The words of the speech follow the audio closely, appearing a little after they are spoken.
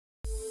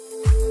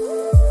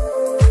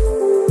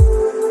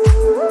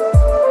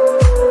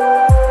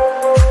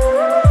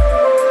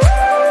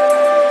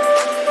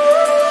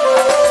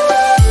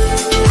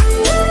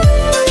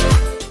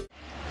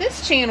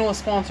is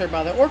sponsored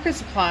by the Orchid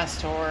Supply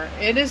Store.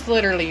 It is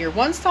literally your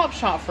one-stop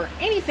shop for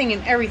anything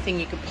and everything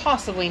you could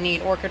possibly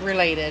need orchid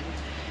related.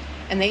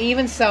 And they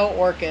even sell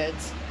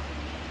orchids.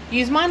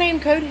 Use my name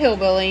code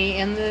Hillbilly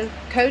in the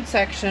code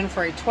section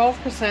for a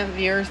 12%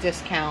 viewers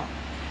discount.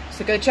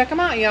 So go check them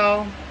out,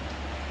 y'all.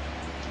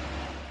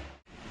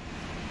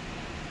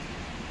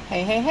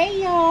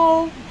 Hey,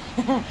 y'all.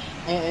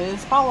 It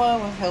is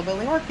Paula with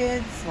Hillbilly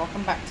Orchids.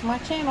 Welcome back to my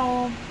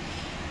channel.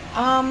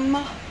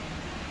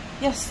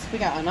 Yes, we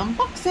got an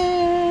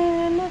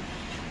unboxing.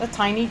 The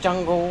Tiny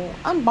Jungle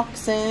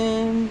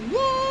unboxing.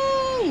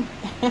 Yay!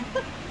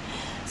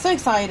 So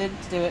excited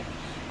to do it.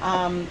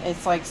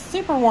 It's like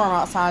super warm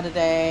outside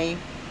today.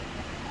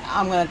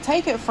 I'm going to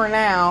take it for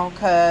now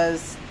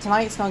because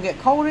tonight's going to get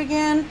cold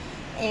again.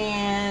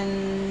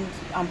 And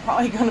I'm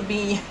probably going to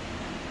be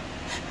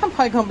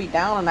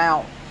down and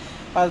out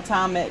by the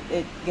time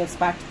it gets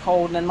back to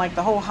cold. And then like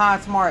the whole high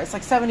tomorrow, it's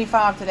like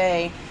 75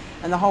 today.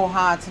 And the whole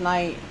high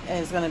tonight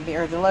is going to be,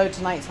 or the low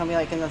tonight is going to be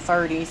like in the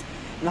 30s.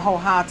 And the whole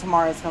high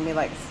tomorrow is going to be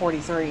like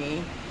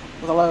 43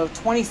 with a low of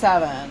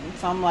 27.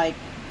 So I'm like,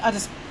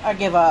 I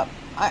give up.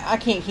 I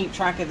can't keep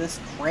track of this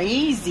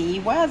crazy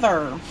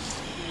weather.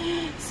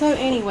 So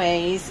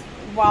anyways,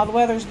 while the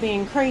weather's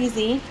being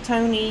crazy,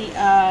 Tony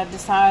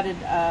decided,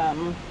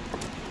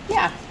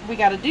 yeah, we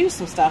got to do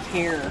some stuff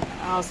here.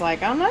 I was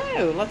like, oh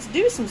no, let's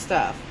do some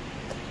stuff.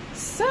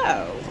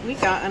 So we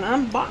got an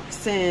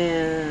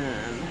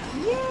unboxing.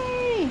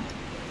 Yay!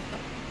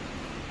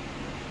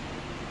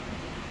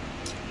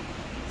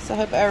 So I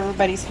hope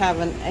everybody's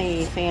having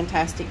a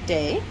fantastic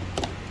day.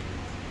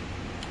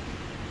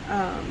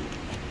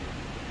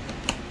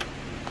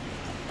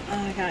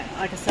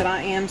 Like I said,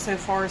 I am so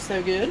far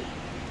so good.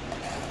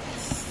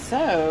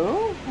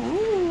 So,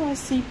 ooh, I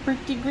see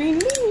pretty green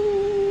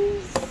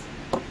leaves.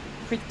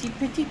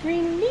 Pretty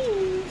green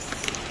leaves.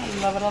 I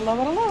love it, I love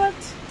it, I love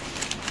it.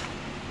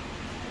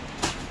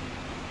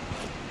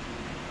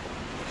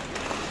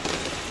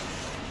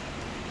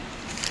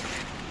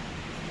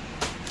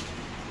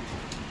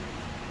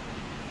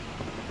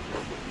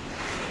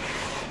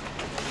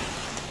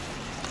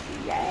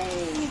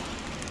 Yay!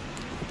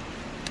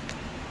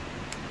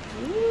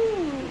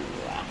 Ooh,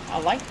 I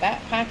like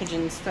that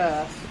packaging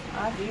stuff.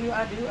 I do.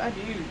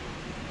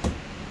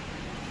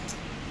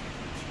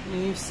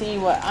 You see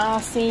what I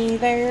see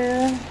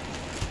there?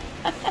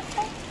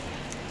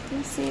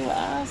 You see what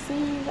I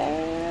see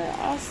there?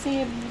 I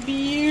see a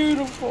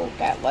beautiful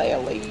cattleya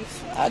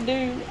leaf. I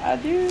do.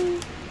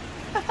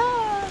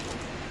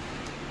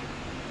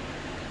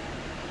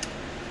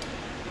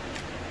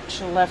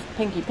 Should have left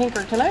Pinky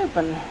Pinkerton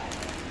open.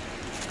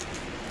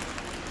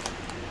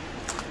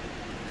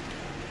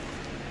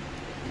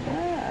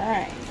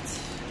 Alright.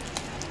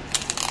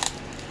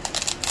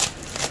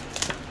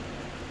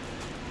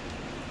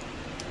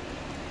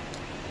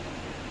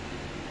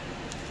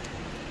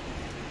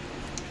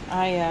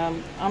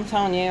 I'm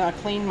telling you, I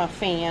cleaned my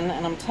fan,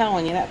 and I'm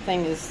telling you, that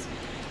thing is,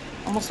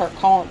 I'm gonna start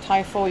calling it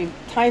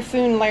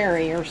Typhoon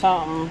Larry or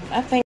something.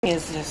 That thing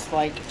is just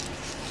like,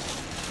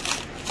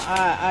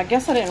 I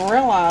guess I didn't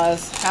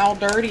realize how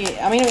dirty.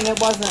 I mean, it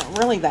wasn't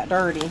really that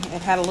dirty.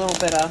 It had a little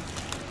bit of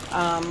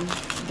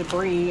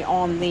debris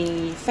on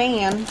the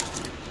fan,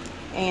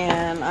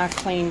 and I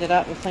cleaned it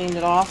up and cleaned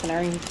it off and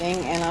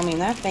everything. And I mean,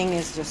 that thing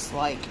is just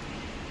like,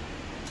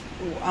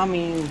 I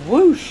mean,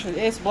 whoosh,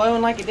 it's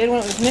blowing like it did when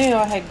it was new.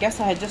 I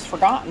guess I had just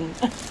forgotten.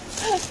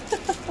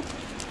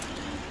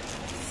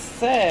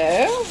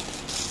 So,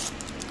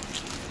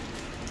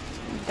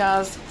 you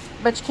guys,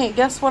 bet you can't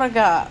guess what I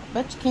got.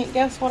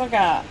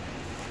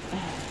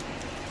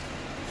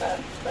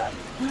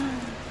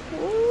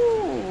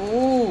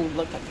 Ooh,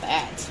 look at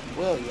that,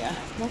 will ya?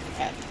 Look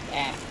at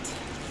that.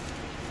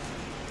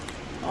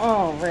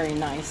 Oh, very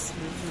nice.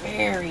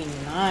 Very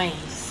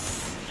nice.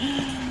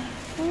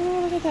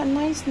 Oh, look at that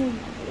nice new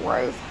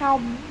growth.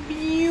 How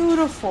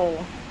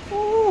beautiful.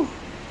 Ooh.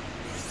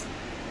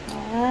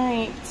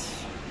 Alright.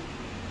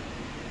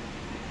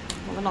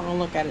 We're not going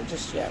to look at it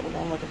just yet. We're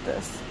going to look at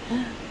this.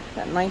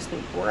 That nice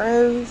new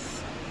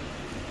growth.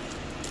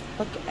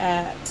 Look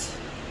at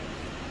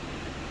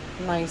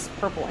nice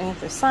purple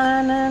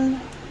anthocyanin.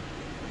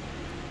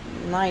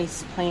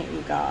 Nice plant,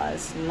 you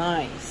guys.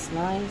 Nice.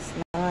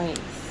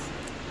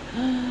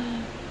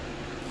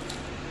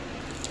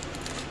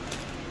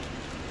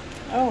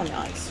 Oh,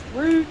 nice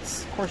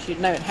roots. Of course,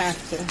 you'd know it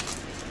have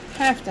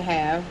to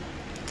have.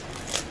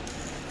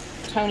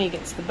 Tony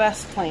gets the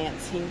best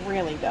plants. He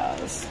really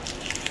does.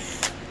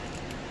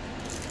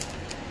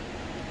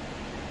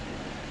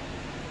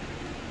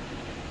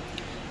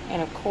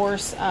 And of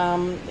course,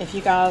 if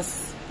you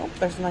guys, oh,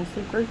 there's a nice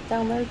new growth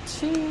down there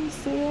too.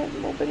 See it?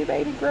 Little bitty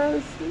baby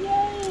growth.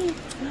 Yay!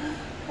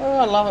 Oh,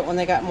 I love it when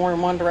they got more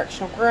than one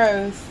directional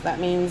growth. That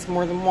means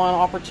more than one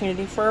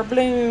opportunity for a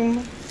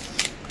bloom.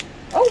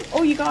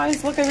 Oh, you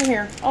guys, look over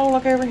here. Oh,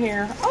 look over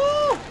here.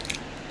 Oh,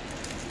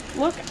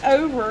 look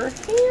over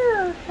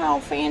here. How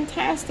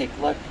fantastic.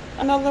 Look,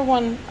 another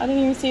one. I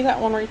didn't even see that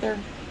one right there.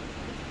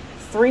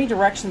 3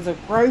 directions of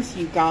growth,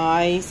 you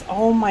guys.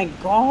 Oh my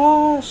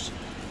gosh.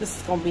 this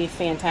is going to be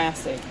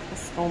fantastic.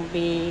 This is going to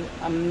be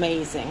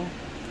amazing.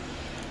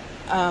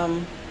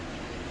 But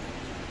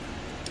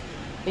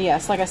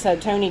yes, like I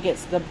said, Tony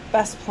gets the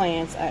best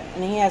plants,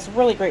 and he has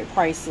really great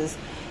prices.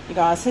 You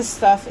guys, his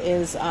stuff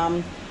is, you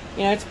know,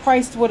 it's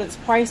priced what it's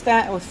priced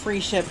at with free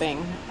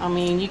shipping. I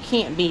mean, you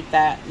can't beat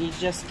that. You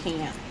just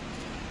can't.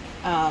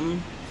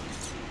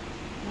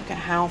 Look at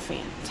how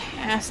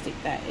fantastic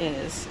that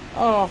is.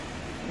 Oh,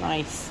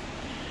 nice.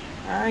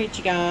 Alright,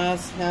 you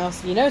guys. Now,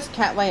 so you know it's a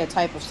Cattleya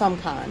type of some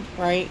kind,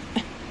 right?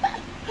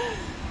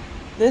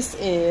 This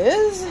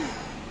is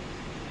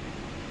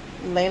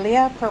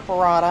Laelia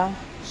purpurata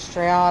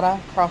striata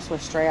crossed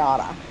with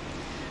striata.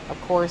 Of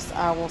course,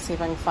 I will see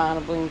if I can find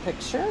a bloom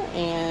picture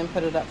and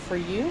put it up for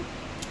you.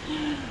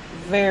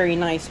 Very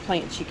nice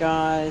plants, you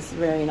guys.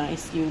 Very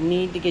nice. You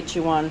need to get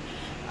you one.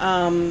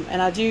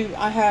 And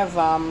I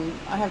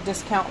have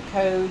discount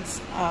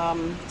codes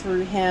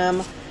through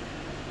him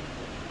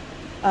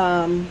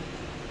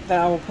that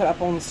I will put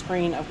up on the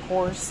screen, of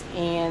course.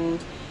 And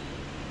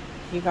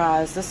you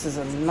guys, this is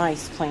a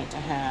nice plant to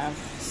have.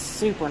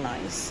 Super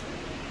nice.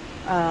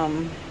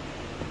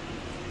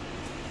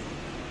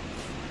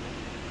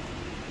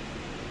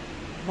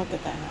 Look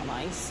at that, how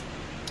nice.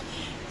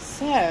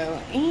 So,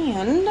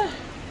 and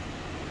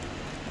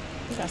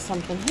we got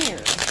something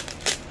here.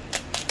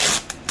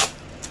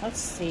 Let's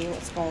see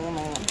what's going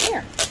on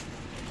here.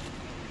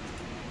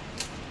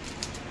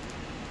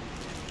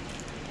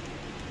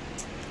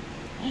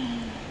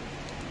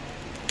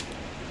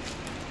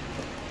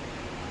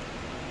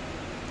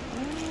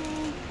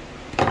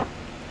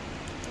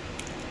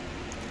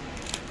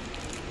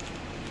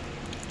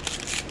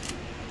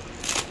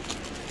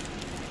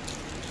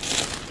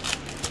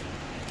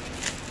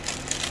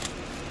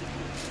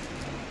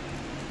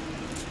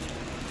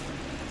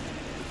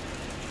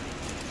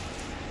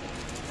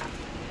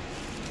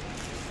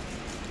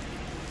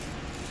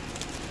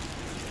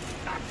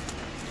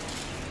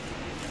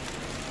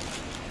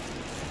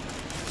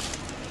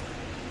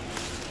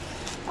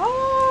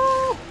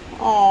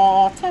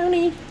 Oh,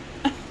 Tony.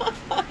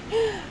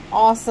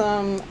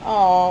 Awesome.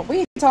 Oh,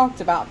 we talked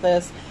about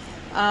this.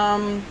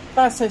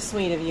 That's so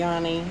sweet of you,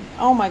 honey.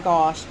 Oh my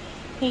gosh.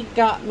 He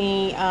got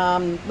me,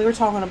 we were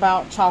talking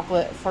about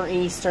chocolate for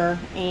Easter,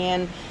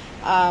 and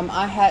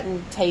I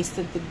hadn't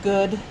tasted the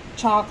good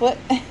chocolate.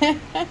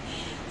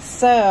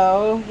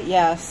 So,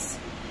 yes.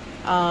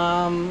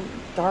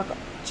 Dark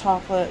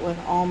chocolate with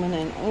almond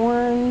and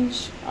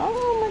orange.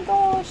 Oh my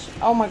gosh.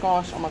 Oh my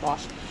gosh. Oh my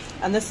gosh.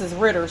 And this is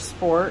Ritter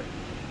Sport.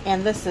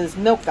 And this is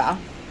Milka.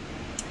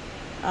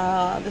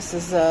 This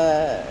is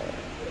a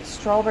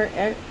strawberry.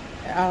 I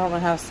don't know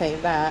how to say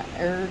that.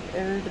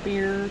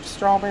 Erdbeer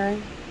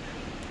strawberry.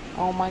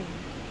 Oh my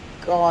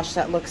gosh,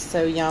 that looks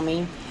so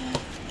yummy.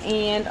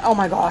 And oh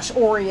my gosh,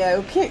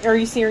 Oreo. Are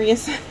you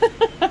serious?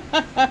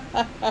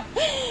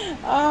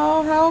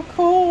 Oh, how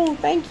cool.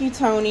 Thank you,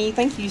 Tony.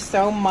 Thank you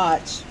so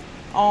much.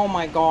 Oh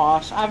my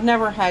gosh. I've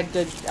never had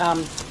good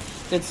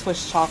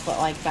Swiss chocolate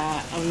like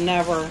that.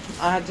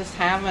 I just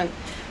haven't.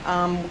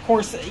 Of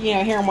course, you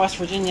know, here in West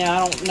Virginia,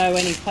 I don't know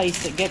any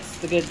place that gets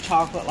the good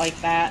chocolate like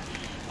that.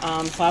 So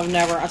I told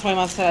him,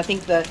 I said, I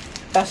think the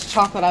best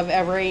chocolate I've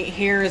ever ate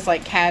here is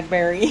like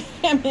Cadbury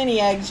and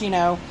mini eggs, you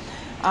know.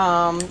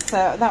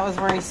 So that was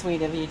very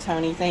sweet of you,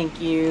 Tony.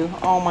 Thank you.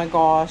 Oh my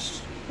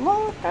gosh.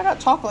 Look, I got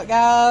chocolate,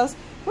 guys.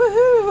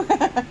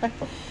 Woohoo!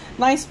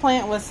 Nice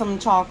plant with some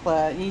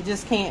chocolate. You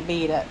just can't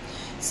beat it.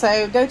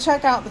 So go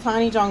check out the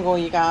Tiny Jungle,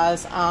 you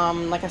guys.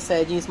 Like I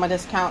said, use my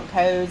discount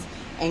codes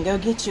and go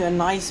get you a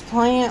nice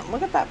plant.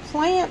 Look at that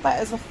plant.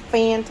 That is a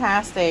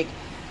fantastic.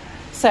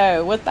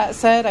 So with that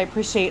said, I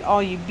appreciate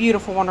all you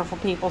beautiful, wonderful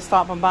people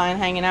stopping by and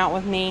hanging out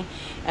with me.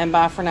 And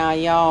bye for now,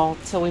 y'all.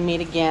 Till we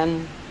meet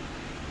again.